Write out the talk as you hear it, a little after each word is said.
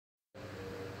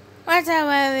What's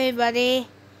up, everybody?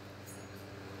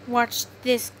 Watch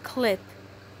this clip.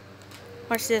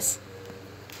 Watch this.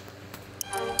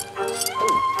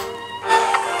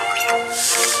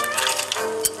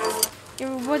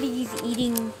 Everybody's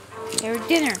eating their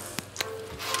dinner.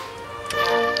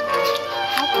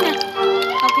 How can he?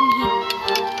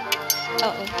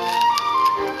 Uh-oh.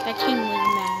 That king was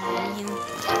mad at him.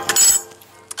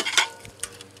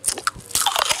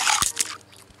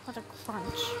 What a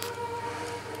crunch.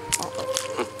 Uh-oh.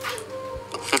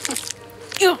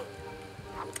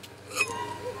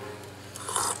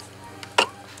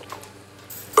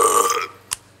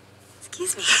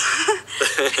 Excuse me.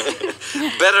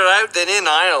 Better out than in,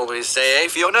 I always say, eh,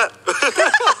 Fiona?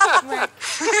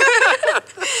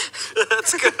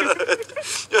 That's good.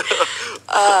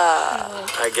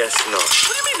 I guess not.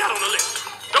 What do you mean not on the list?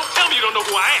 Don't tell me you don't know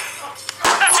who I am.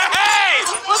 Hey!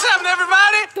 What's happening,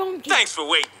 everybody? Donkey. Thanks for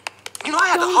waiting. You know, I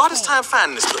had the hardest time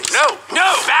finding this place. No,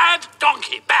 bad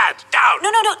donkey, bad, down.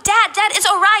 No, Dad, it's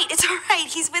all right. It's all right.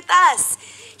 He's with us.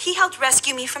 He helped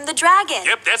rescue me from the dragon.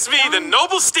 Yep, that's me, the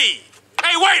noble steed.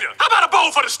 Hey, waiter, how about a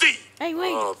bowl for the steed? Hey,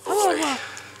 wait. Oh, boy.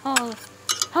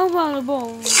 How about a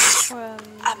bowl?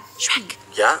 Shrek.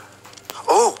 Yeah?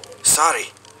 Oh,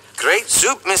 sorry. Great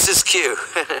soup, Mrs. Q.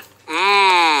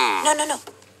 No,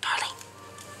 darling.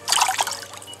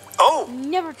 Oh.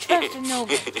 Never trust a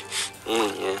noble.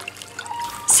 Yeah.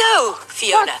 So,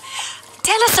 Fiona,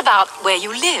 tell us about where you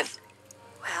live.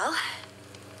 Well,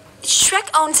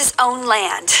 Shrek owns his own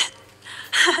land.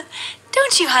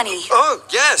 Don't you, honey? Oh,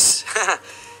 yes.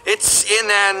 It's in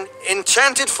an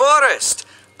enchanted forest.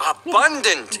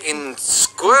 Abundant in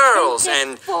squirrels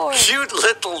and cute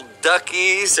little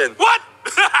duckies and... What?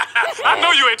 I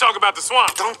know you ain't talking about the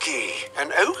swamp. Donkey,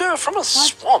 an ogre from a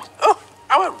swamp. Oh,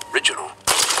 how original.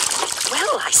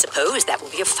 Well, I suppose that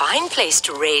would be a fine place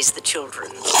to raise the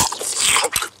children.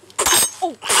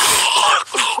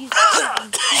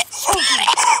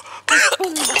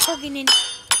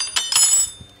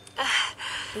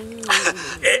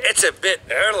 It's a bit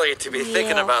early to be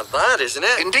thinking about that, isn't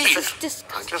it? Indeed. I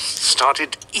just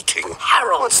started eating.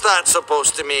 Harold. What's that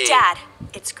supposed to mean? Dad,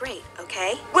 it's great,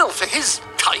 okay? Well, for his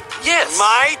type, yes.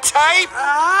 My type?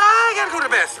 I gotta go to the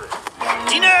bathroom.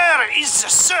 Dinner is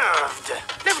served.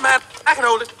 Never mind, I can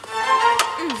hold it.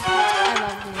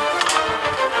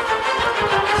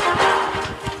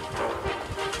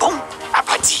 Bon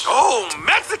appetit. Oh,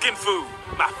 Mexican food,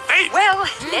 my favorite. Well,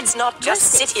 let's not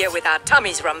just sit here with our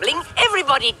tummies rumbling.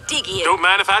 Everybody dig in. Don't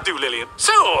mind if I do, Lillian.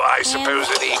 So, I suppose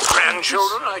any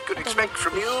grandchildren I could expect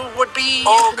from you would be...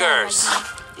 Ogres.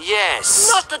 Yes.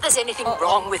 Not that there's anything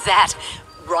wrong with that.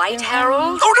 Right,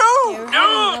 Harold? Oh,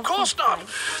 no, of course not.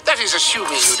 That is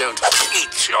assuming you don't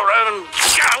eat your own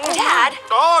young. Dad?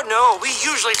 Oh, no. We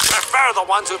usually prefer the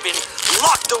ones who've been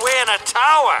locked away in a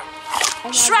tower.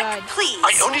 Shrek, please.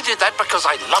 I only did that because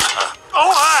I love her.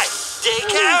 Oh, aye.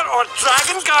 Daycare or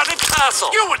Dragon Guarded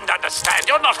Castle? You wouldn't understand.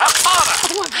 You're not her father.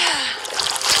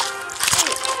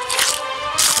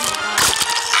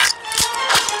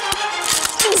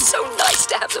 It's so nice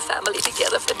to have the family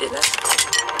together for dinner.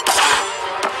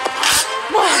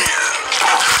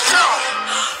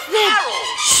 Harold.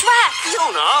 Shrek.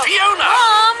 Fiona.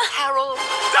 Mom. Harold.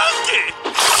 Donkey!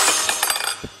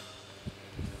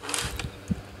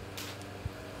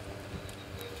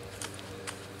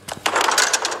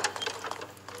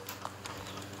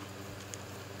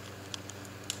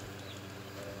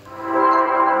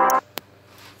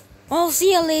 Well,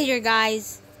 see you later,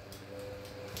 guys.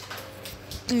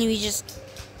 And we just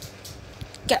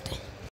got